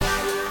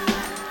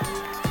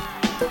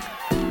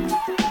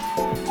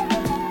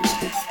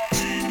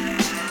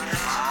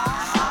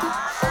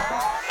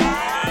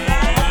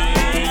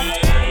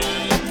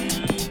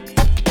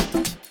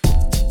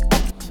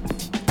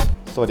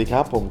วัสดีค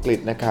รับผมกฤษ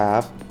นะครั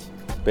บ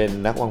เป็น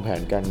นักวางแผ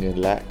นการเงิน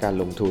และการ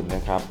ลงทุนน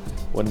ะครับ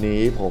วัน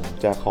นี้ผม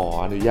จะขอ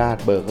อนุญาต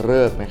เบิกฤ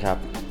กษ์นะครับ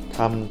ท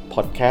ำพ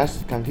อดแคส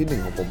ต์ครั้งที่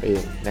1ของผมเอ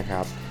งนะค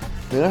รับ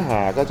เนื้อหา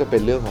ก็จะเป็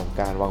นเรื่องของ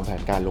การวางแผ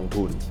นการลง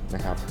ทุนน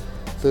ะครับ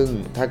ซึ่ง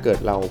ถ้าเกิด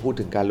เราพูด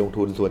ถึงการลง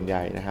ทุนส่วนให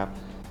ญ่นะครับ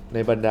ใน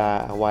บรรดา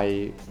วัย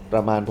ปร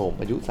ะมาณผม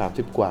อายุ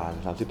30กว่า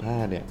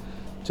35เนี่ย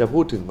จะพู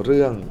ดถึงเ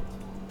รื่อง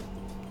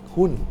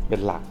หุ้นเป็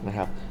นหลักนะค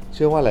รับเ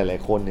ชื่อว่าหลา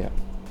ยๆคนเนี่ย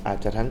อาจ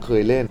จะทั้งเค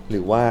ยเล่นห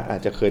รือว่าอา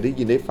จจะเคยได้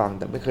ยินได้ฟัง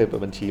แต่ไม่เคยเปิ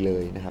ดบัญชีเล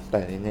ยนะครับแ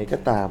ต่ยังไงก็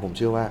ตามผมเ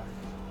ชื่อว่า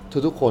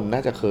ทุกๆคนน่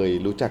าจะเคย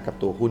รู้จักกับ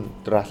ตัวหุ้น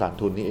ตราสาร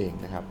ทุนนี่เอง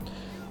นะครับ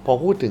พอ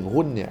พูดถึง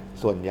หุ้นเนี่ย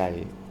ส่วนใหญ่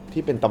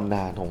ที่เป็นตำน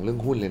านของเรื่อง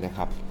หุ้นเลยนะค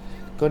รับ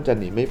ก็จะ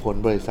หนีไม่พ้น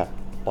บริษัท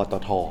ปต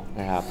ท.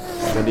นะครับ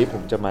วันนี้ผ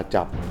มจะมา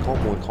จับข้อ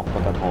มูลของป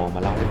ตท.ม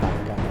าเล่าให้ฟัง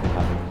กันนะค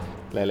รับ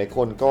หลายๆค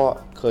นก็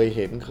เคยเ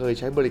ห็นเคย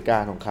ใช้บริกา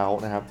รของเขา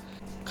นะครับ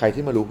ใคร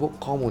ที่มารู้พวก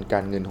ข้อมูลกา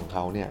รเงินของเข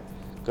าเนี่ย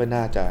ก็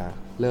น่าจะ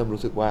เริ่ม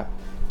รู้สึกว่า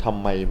ท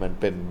ำไมมัน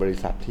เป็นบริ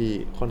ษัทที่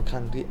ค่อนข้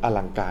างที่อ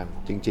ลังการ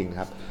จริงๆ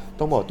ครับ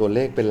ต้องบอกตัวเล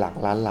ขเป็นหลัก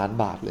ล้าน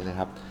บาทเลยนะค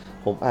รับ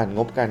ผมอ่านง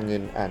บการเงิ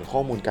นอ่านข้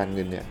อมูลการเ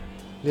งินเนี่ย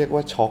เรียกว่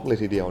าช็อกเลย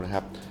ทีเดียวนะค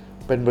รับ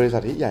เป็นบริษั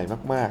ทที่ใหญ่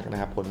มากๆนะ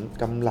ครับผล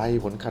กำไร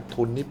ผลขาด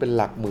ทุนนี่เป็น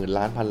หลักหมื่น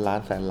ล้านพันล้าน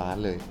แสนล้าน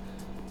เลย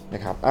น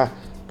ะครับ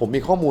ผมมี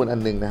ข้อมูลอัน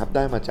นึงนะครับไ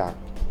ด้มาจาก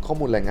ข้อ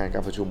มูลรายงานกา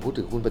รประชุมผู้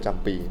ถือหุ้นประจ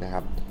ำปีนะค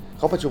รับเ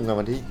ขาประชุมกัน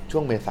วันที่ช่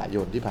วงเมษาย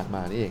นที่ผ่านม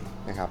านี่เอง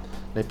นะครับ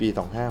ในปี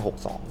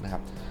2562นะค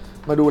รับ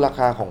มาดูรา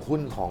คาของหุ้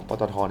นของป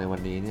ตท.ในวั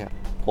นนี้เนี่ย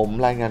ผม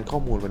รายงานข้อ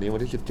มูลวันนี้วั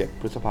นที่17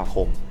พฤษภาค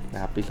มน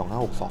ะครับปี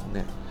2562เ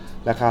นี่ย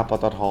ราคาป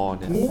ตท.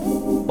เนี่ย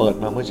เปิด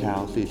มาเมื่อเช้า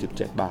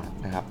47 บาท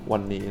นะครับวั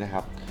นนี้นะค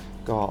รับ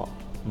ก็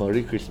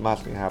Merry Christmas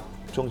นะครับ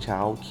ช่วงเช้า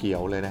เขีย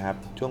วเลยนะครับ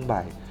ช่วงบ่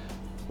าย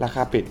ราค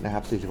าปิดนะค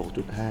รับ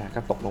 46.5 ก็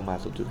ตกลงมา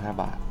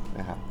 0.5 บาท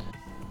นะครับ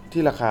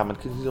ที่ราคามัน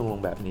ขึ้นที่ล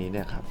งแบบนี้เ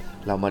นี่ยครับ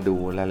เรามาดู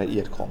รายละเอี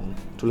ยดของ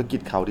ธุรกิจ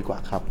เขาดีกว่า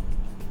ครับ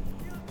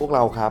พวกเร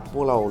า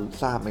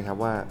ทราบไหมครับ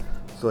ว่า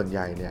ส่วนให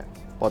ญ่เนี่ย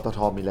ปตท.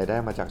มีรายได้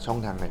มาจากช่อง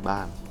ทางไหนบ้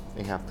าง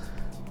นะครับ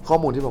ข้อ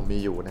มูลที่ผมมี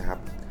อยู่นะครับ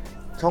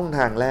ช่องท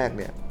างแรก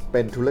เนี่ยเ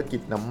ป็นธุรกิ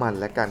จน้ำมัน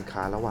และการค้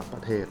าระหว่างปร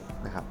ะเทศ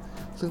นะครับ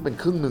ซึ่งเป็น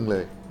ครึ่งหนึ่งเล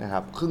ยนะครั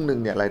บครึ่งหนึ่ง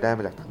เนี่ยรายได้ม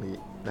าจากทางนี้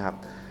นะครับ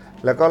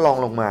แล้วก็รอง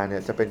ลงมาเนี่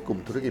ยจะเป็นกลุ่ม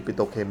ธุรกิจปิโ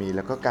ตรเคมีแ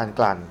ล้วก็การ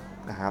กลั่น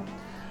นะครับ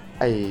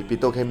ปิ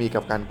โตรเคมี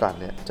กับการกลั่น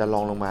เนี่ยจะร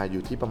องลงมาอ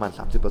ยู่ที่ประมาณ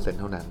 30%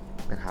 เท่านั้น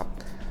นะครับ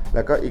แ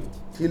ล้วก็อีก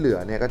ที่เหลือ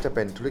เนี่ยก็จะเ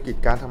ป็นธุรกิจ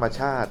ก๊าซธรรม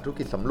ชาติธุร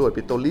กิจสำรวจ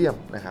ปิโตรเลียม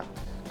นะครับ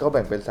ก็แ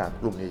บ่งเป็น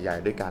3กลุ่มใหญ่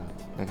ๆด้วยกัน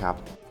นะครับ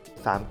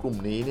3กลุ่ม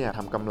นี้เนี่ยท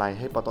ำกำไร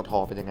ให้ปตท.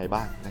เป็นยังไง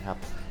บ้างนะครับ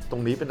ตร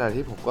งนี้เป็นอะไร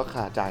ที่ผมก็ค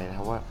าใจนะค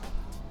รับว่า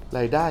ร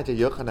ายได้จะ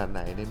เยอะขนาดไห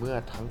นในเมื่อ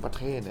ทั้งประเ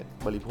ทศเนี่ย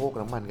บริโภค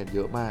น้ำมันกันเย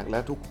อะมากและ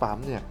ทุกปั๊ม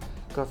เนี่ย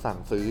ก็สั่ง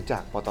ซื้อจา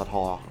กปตท.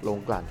โรง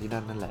กลั่นที่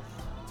นั่นแหละ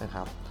นะค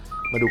รับ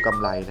มาดูก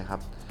ำไรนะครับ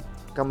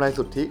กำไร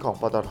สุทธิของ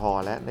ปตท.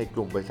และในก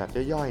ลุ่มบริษัท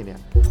ย่อยๆเนี่ย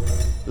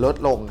ลด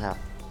ลงครับ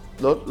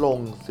ลดลง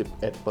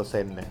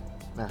 11% เนี่ย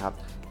นะครับ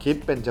คิด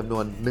เป็นจำน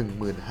วน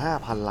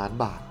 15,000 ล้าน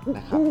บาทน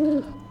ะครับ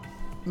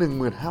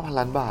 15,000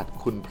 ล้านบาท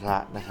คุณพระ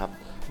นะครับ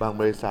บาง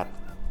บริษัท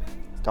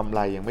กำไร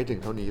ยังไม่ถึง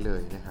เท่านี้เล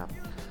ยนะครับ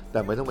แต่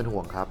ไม่ต้องเป็นห่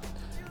วงครับ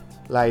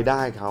รายได้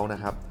เขาน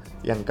ะครับ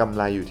ยังกำไ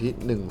รอยู่ที่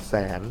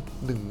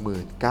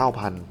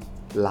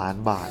 119,000 ล้าน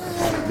บาทนะ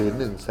ครับหรือ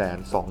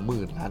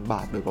 120,000 ล้านบ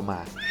าทโดยประมา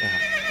ณนะครั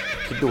บ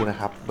คิดดูนะ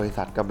ครับบริ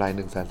ษัทกำไร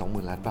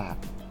 120,000 ล้านบาท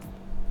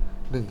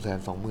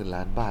 120,000 ล้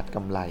านบาทก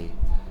ำไร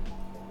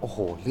โอ้โห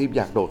รีบอ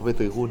ยากโดดเข้าไป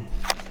ซื้อหุ้น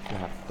น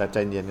ะครับแต่ใจ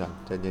เย็นก่อ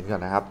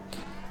นนะครับ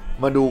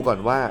มาดูก่อน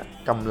ว่า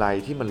กำไร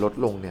ที่มันลด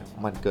ลงเนี่ย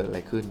มันเกิดอะไร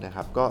ขึ้นนะค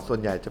รับก็ส่วน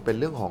ใหญ่จะเป็น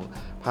เรื่องของ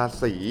ภา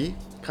ษี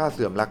ค่าเ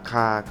สื่อมราค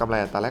ากำไร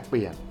อัตราแลกเป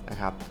ลี่ยนนะ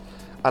ครับ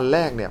อันแร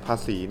กเนี่ยภา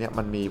ษีเนี่ย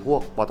มันมีพว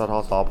กปตท.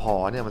สผ.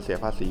เนี่ยมันเสีย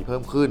ภาษีเพิ่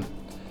มขึ้น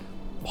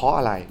เพราะ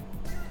อะไร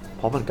เ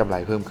พราะมันกำไร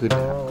เพิ่มขึ้น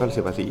นะครับก็เ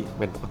สียภาษี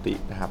เป็นปกติ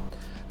นะครับ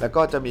แล้ว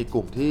ก็จะมีก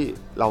ลุ่มที่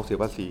เราเสีย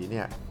ภาษีเ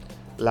นี่ย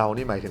เรา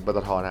นี่หมายถึงปต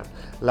ท.นะ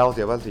เราเ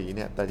สียภาษีเ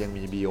นี่ยแต่ยัง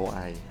มี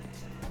BOI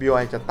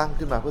จะตั้ง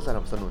ขึ้นมาเพื่อส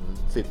นับสนุน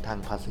สิทธิทาง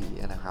ภาษี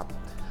นะครับ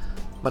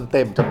มันเ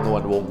ต็มจำนว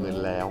นวงเงิน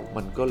แล้ว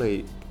มันก็เลย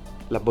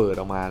ระเบิด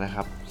ออกมานะค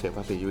รับเสียภ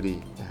าษีอยู่ดี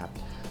นะครับ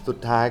สุด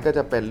ท้ายก็จ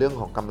ะเป็นเรื่อง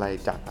ของกำไร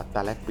จากอัตร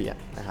าแลกเปลี่ยน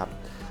นะครับ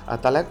อั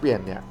ตราแลกเปลี่ยน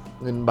เนี่ย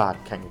เงินบาท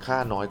แข็งค่า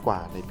น้อยกว่า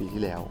ในปี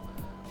ที่แล้ว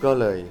ก็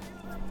เลย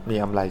มี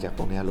กำไรจากต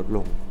รงนี้ลดล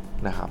ง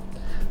นะครับ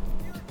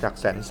จาก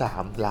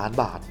130,000 ล้าน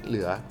บาทเห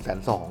ลือ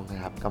120,000น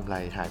ะครับกำไร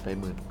หายไป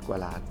10,000 กว่า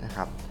ล้านนะค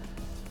รับ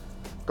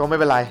ก็ไม่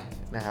เป็นไร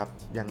นะครับ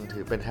ยังถื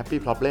อเป็นแฮปปี้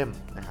problem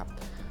นะครับ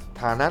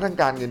ฐานะทาง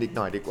การเงินอีกห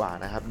น่อยดีกว่า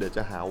นะครับเดี๋ยวจ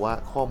ะหาว่า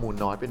ข้อมูล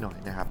น้อยไปหน่อย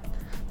นะครับ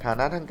ฐา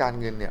นะทางการ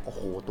เงินเนี่ยโอ้โ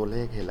หตัวเล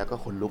ขเห็นแล้วก็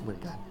ขนลุกเหมือ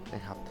นกันน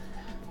ะครับ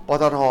ป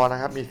ตท.น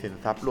ะครับมีสิน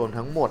ทรัพย์รวม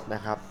ทั้งหมดน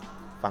ะครับ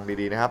ฟัง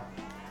ดีๆนะครับ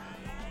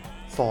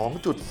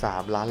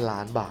 2.3 ล้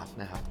านบาท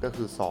นะครับก็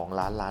คือ2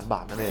ล้านบ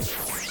าทนั่นเอง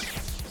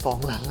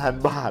2ล้าน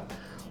บาท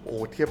โอ้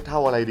เทียบเท่า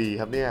อะไรดี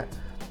ครับเนี่ย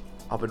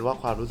เอาเป็นว่า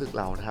ความรู้สึก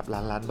เรานะครับ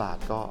ล้านบาท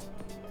ก็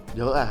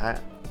เยอะฮะ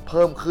เ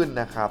พิ่มขึ้น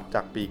นะครับจ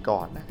ากปีก่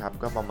อนนะครับ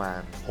ก็ประมาณ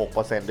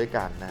 6% ด้วย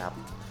กันนะครับ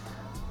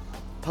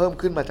เพิ่ม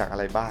ขึ้นมาจากอะ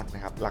ไรบ้างน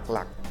ะครับห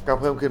ลักๆก็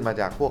เพิ่มขึ้นมา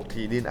จากพวก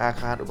ที่ดินอา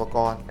คารอุปก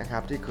รณ์นะครั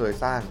บที่เคย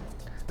สร้าง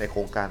ในโคร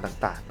งการ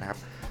ต่างๆนะครับ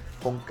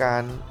โครงกา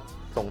ร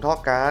ส่งท่อ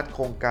ก๊าซโค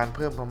รงการเ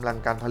พิ่มกำลัง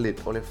การผลิต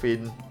โอเลฟิ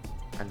น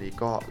อันนี้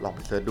ก็ลองไป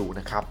เสิร์ชดู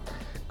นะครับ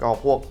ก็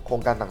พวกโคร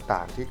งการต่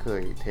างๆที่เค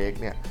ยเทค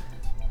เนี่ย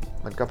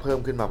มันก็เพิ่ม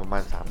ขึ้นมาประมา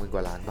ณ 30,000 กว่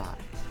าล้านบาท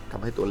ท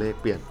ำให้ตัวเลข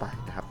เปลี่ยนไป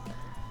นะครับ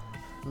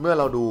เมื่อ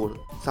เราดู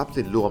ทรัพย์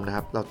สินรวมนะค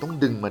รับเราต้อง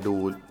ดึงมาดู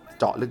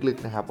เจาะลึก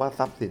ๆนะครับว่า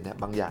ทรัพย์สินเนี่ย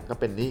บางอย่างก็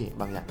เป็นหนี้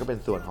บางอย่างก็เป็น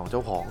ส่วนของเจ้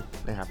าของ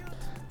นะครับ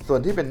ส่วน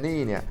ที่เป็นหนี้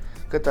เนี่ย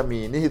ก็จะมี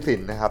หนี้สิ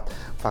นนะครับ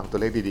ฟังตัว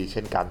เลขดีๆเ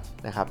ช่นกัน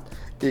นะครับ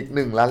อีก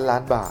1 ล้านล้า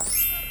นบาท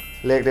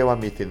เรียกได้ว่า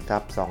มีสินทรั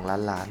พย์2 ล้า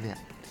นล้านเนี่ย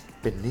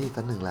เป็นหนี้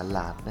ตั้ง1 ล้าน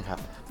ล้านนะครับ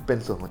เป็น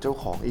ส่วนของเจ้า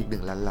ของอีก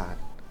1 ล้านล้าน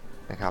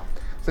นะครับ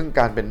ซึ่งก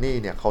ารเป็นหนี้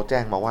เนี่ยเขาแจ้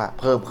งมาว่า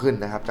เพิ่มขึ้น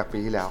นะครับจากปี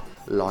ที่แล้ว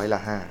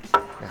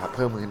5%นะครับเ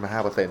พิ่มขึ้นม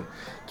า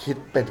 5% คิด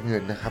เป็นเงิ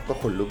นนะครับก็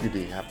ขนลุกอยู่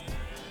ดีครับ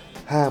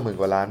 50,000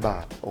 กว่าล้านบา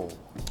ทโอ้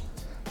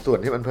ส่วน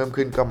ที่มันเพิ่ม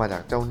ขึ้นก็มาจา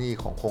กเจ้าหนี้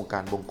ของโครงกา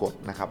รบงกฎ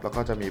นะครับแล้ว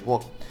ก็จะมีพว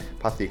ก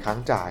ภาษีค้าง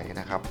จ่าย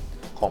นะครับ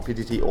ของ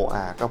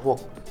PTTOR ก็พวก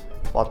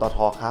ปตท.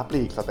ค้าป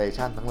ลีกสเต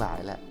ชันทั้งหลาย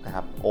แหละนะค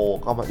รับ O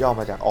ก็ย่อ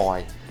มาจาก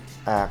Oil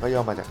R ก็ย่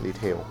อมาจาก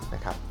Retail น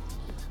ะครับ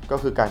ก็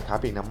คือการค้า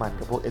ปลีกน้ำมัน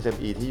กับพวก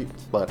SME ที่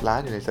เปิดร้าน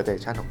อยู่ในสเต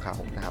ชันของเขา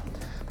นะครับ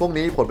พวก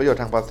นี้ผลประโยช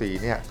น์ทางภาษี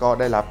เนี่ยก็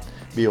ได้รับ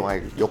BOI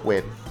ยกเว้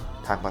น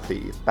ทางภาษี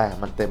แต่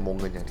มันเต็มวง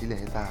เงินอย่างที่เรีย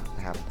นให้ทราบน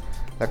ะครับ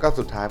แล้วก็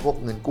สุดท้ายพวก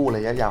เงินกู้ร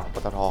ะยะยาวของป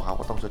ตท.เขา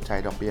ก็ต้องชดใช้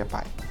ดอกเบี้ยไป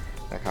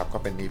นะครับก็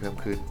เป็นหนี้เพิ่ม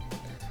ขึ้น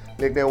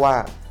เรียกได้ว่า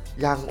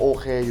ยังโอ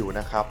เคอยู่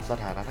นะครับส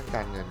ถานะทางก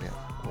ารเงินเนี่ย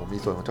มี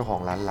ส่วนของเจ้าขอ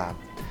งล้านล้าน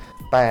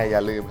แต่อย่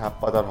าลืมครับ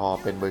ปตท.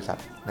เป็นบริษัท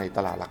ในต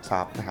ลาดหลักท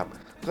รัพย์นะครับ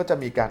ก็จะ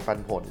มีการปัน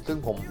ผลซึ่ง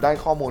ผมได้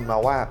ข้อมูลมา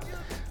ว่า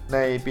ใน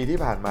ปีที่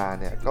ผ่านมา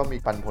เนี่ยก็มี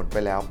ปันผลไป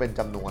แล้วเป็น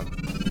จำน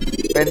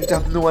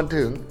วน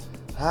ถึง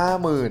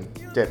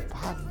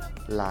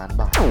 57,000 ล้าน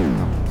บาท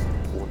ครับ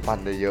โอ้ปัน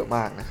ได้เยอะม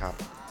ากนะครับ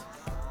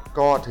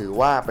ก็ถือ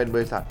ว่าเป็นบ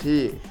ริษัทที่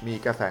มี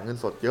กระแสเงิน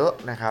สดเยอะ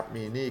นะครับ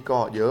มีหนี้ก็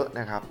เยอะ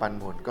นะครับปัน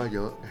ผลก็เย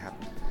อะนะครับ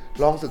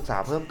ลองศึกษา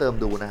เพิ่มเติม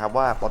ดูนะครับ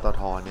ว่าปต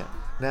ท.เนี่ย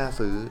น่า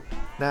ซื้อ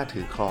น่า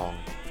ถือครอง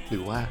หรื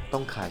อว่าต้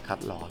องขายคัด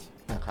ลอต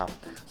นะครับ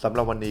สำห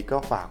รับวันนี้ก็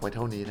ฝากไว้เ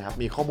ท่านี้นะครับ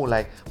มีข้อมูลอะไร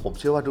ผม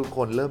เชื่อว่าทุกค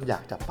นเริ่มอยา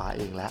กจับปลาเ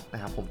องแล้วน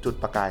ะครับผมจุด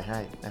ประกายให้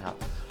นะครับ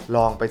ล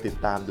องไปติด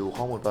ตามดู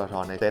ข้อมูลปตท.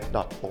 ใน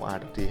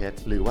set.or.th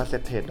หรือว่า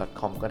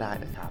settrade.com ก็ได้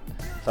นะครับ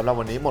สำหรับ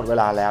วันนี้หมดเว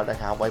ลาแล้วนะ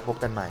ครับไว้พบ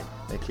กันใหม่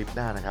ในคลิปห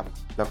น้านะครับ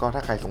แล้วก็ถ้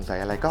าใครสงสัย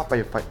อะไรก็ไป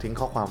ทิ้ง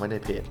ข้อความไว้ใน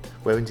เพจ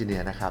Web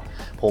Engineer นะครับ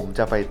ผมจ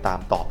ะไปตาม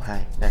ตอบให้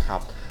นะครับ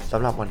ส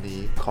ำหรับวันนี้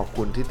ขอบ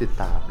คุณที่ติด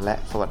ตามและ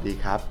สวัสดี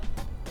ครับ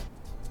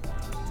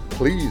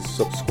Please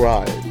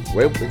subscribe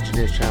Web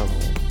Engineer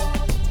Channel.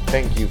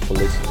 Thank you for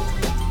listening.